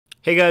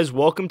Hey guys,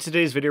 welcome to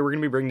today's video. We're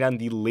going to be bringing down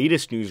the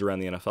latest news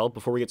around the NFL.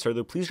 Before we get started,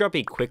 though, please drop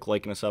a quick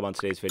like and a sub on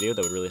today's video.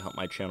 That would really help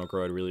my channel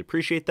grow. I'd really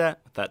appreciate that.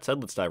 With that said,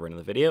 let's dive right into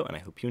the video, and I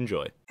hope you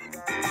enjoy.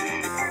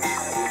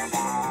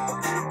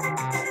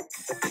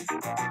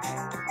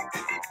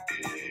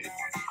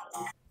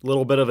 A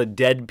little bit of a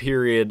dead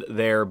period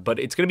there, but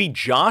it's going to be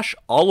Josh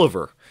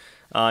Oliver.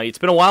 It's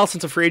been a while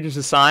since a free agent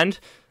has signed.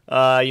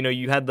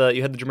 You had the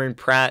Jermaine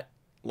Pratt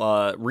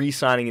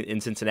re-signing in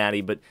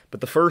Cincinnati, but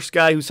the first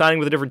guy who's signing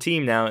with a different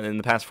team now in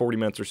the past 40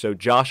 minutes or so,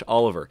 Josh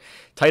Oliver,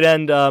 tight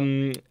end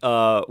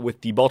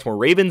with the Baltimore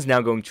Ravens, now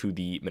going to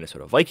the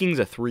Minnesota Vikings,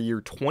 a 3-year,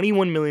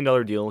 $21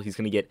 million deal. He's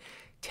going to get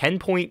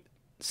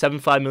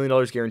 $10.75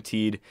 million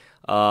guaranteed,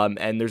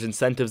 and there's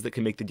incentives that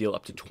can make the deal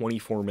up to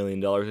 $24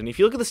 million. And if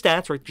you look at the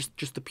stats, right,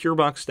 just the pure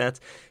box stats,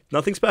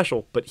 nothing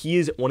special, but he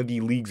is one of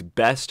the league's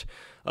best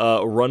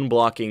run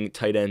blocking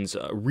tight ends,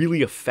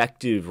 really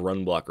effective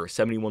run blocker,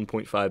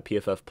 71.5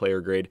 PFF player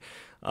grade.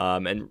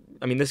 And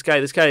I mean, this guy,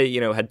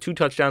 had 2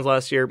 touchdowns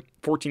last year,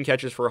 14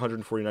 catches for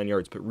 149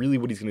 yards. But really,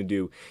 what he's going to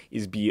do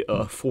is be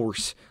a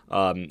force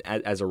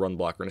as a run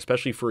blocker, and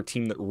especially for a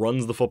team that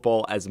runs the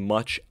football as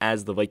much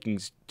as the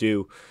Vikings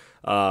do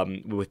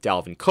with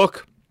Dalvin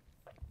Cook.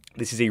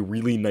 This is a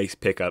really nice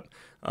pickup,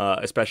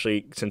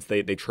 especially since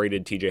they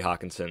traded TJ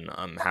Hawkinson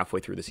halfway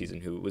through the season,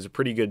 who was a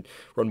pretty good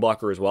run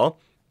blocker as well.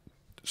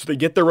 So they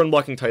get their run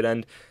blocking tight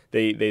end.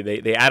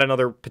 They add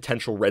another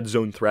potential red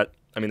zone threat.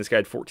 I mean, this guy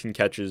had 14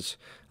 catches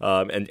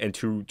and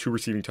two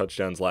receiving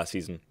touchdowns last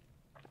season.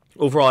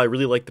 Overall, I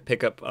really like the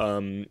pickup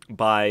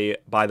by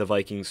the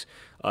Vikings.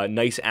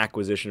 Nice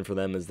acquisition for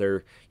them as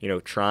they're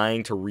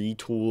trying to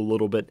retool a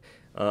little bit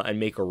and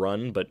make a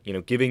run, but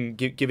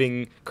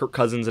giving Kirk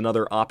Cousins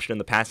another option in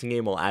the passing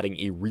game while adding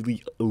a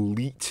really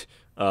elite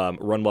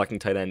run blocking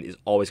tight end is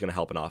always going to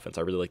help an offense.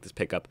 I really like this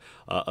pickup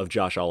of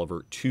Josh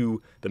Oliver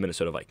to the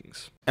Minnesota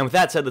Vikings. And with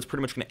that said, that's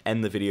pretty much going to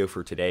end the video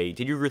for today.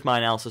 Did you agree with my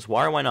analysis?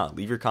 Why or why not?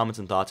 Leave your comments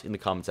and thoughts in the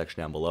comment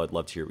section down below. I'd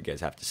love to hear what you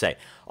guys have to say.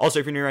 Also,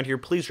 if you're new around here,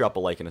 please drop a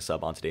like and a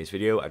sub on today's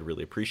video. I'd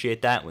really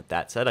appreciate that. And with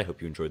that said, I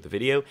hope you enjoyed the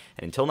video.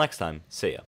 And until next time, see ya.